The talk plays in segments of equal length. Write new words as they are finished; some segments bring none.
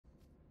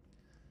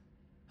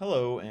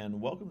Hello,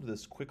 and welcome to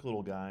this quick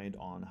little guide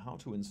on how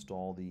to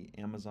install the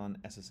Amazon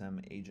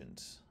SSM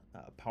agent,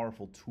 a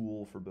powerful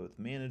tool for both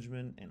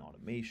management and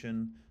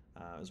automation,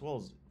 as well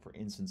as for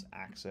instance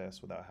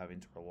access without having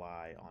to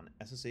rely on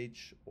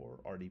SSH or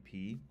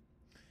RDP.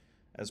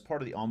 As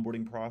part of the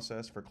onboarding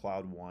process for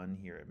Cloud One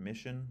here at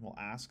Mission, we'll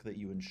ask that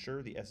you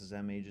ensure the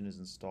SSM agent is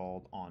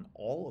installed on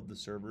all of the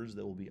servers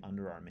that will be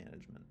under our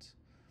management.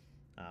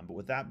 But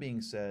with that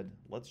being said,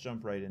 let's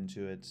jump right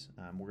into it.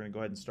 We're going to go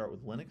ahead and start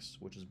with Linux,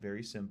 which is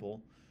very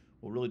simple.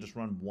 We'll really just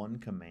run one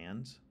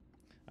command.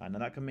 Now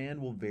that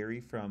command will vary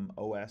from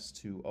OS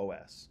to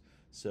OS.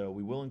 So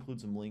we will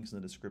include some links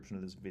in the description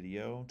of this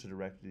video to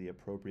direct you to the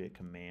appropriate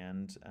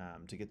command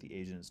to get the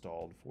agent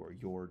installed for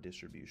your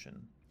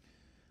distribution.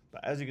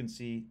 But as you can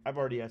see, I've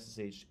already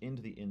SSH'd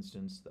into the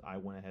instance that I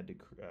went ahead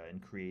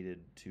and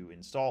created to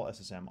install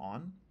SSM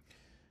on.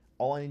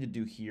 All I need to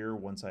do here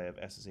once I have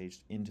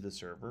SSH'd into the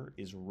server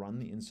is run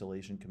the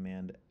installation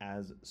command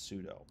as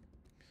sudo.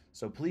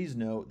 So please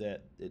note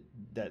that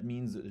that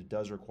means that it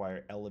does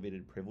require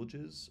elevated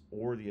privileges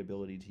or the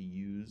ability to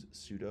use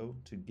sudo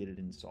to get it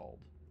installed.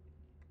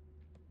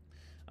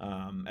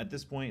 At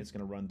this point, it's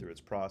going to run through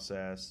its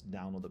process,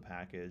 download the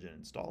package, and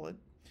install it.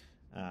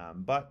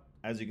 But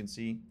as you can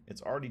see,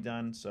 it's already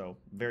done, so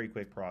very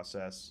quick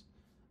process.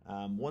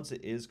 Once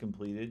it is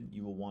completed,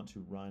 you will want to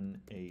run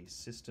a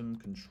system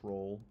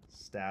control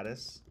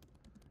status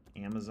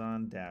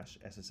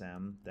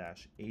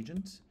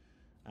amazon-ssm-agent,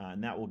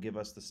 and that will give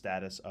us the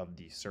status of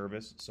the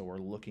service. So we're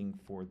looking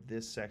for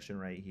this section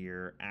right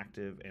here,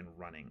 active and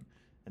running,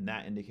 and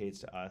that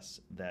indicates to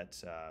us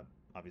that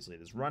obviously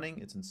it is running,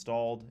 it's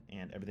installed,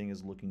 and everything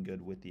is looking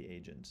good with the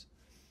agent.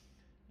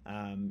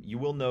 You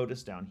will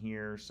notice down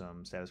here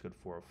some status code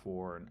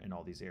 404 and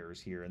all these errors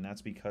here, and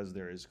that's because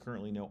there is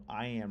currently no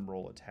IAM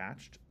role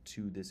attached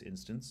to this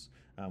instance,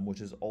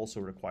 which is also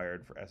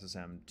required for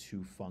SSM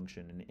to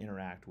function and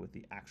interact with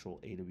the actual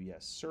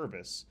AWS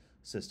service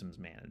systems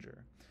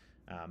manager.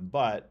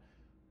 But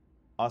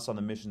us on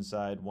the mission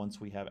side,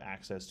 once we have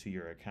access to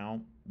your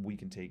account, we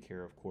can take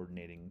care of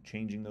coordinating,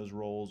 changing those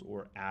roles,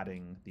 or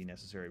adding the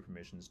necessary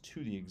permissions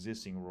to the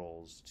existing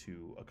roles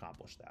to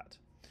accomplish that.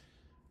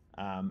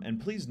 And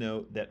please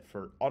note that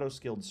for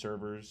auto-scaled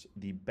servers,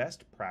 the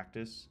best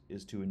practice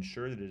is to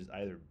ensure that it is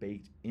either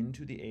baked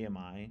into the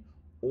AMI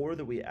or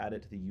that we add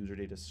it to the user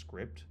data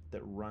script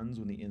that runs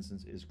when the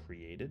instance is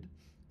created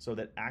so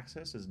that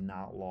access is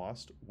not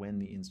lost when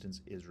the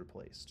instance is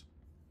replaced.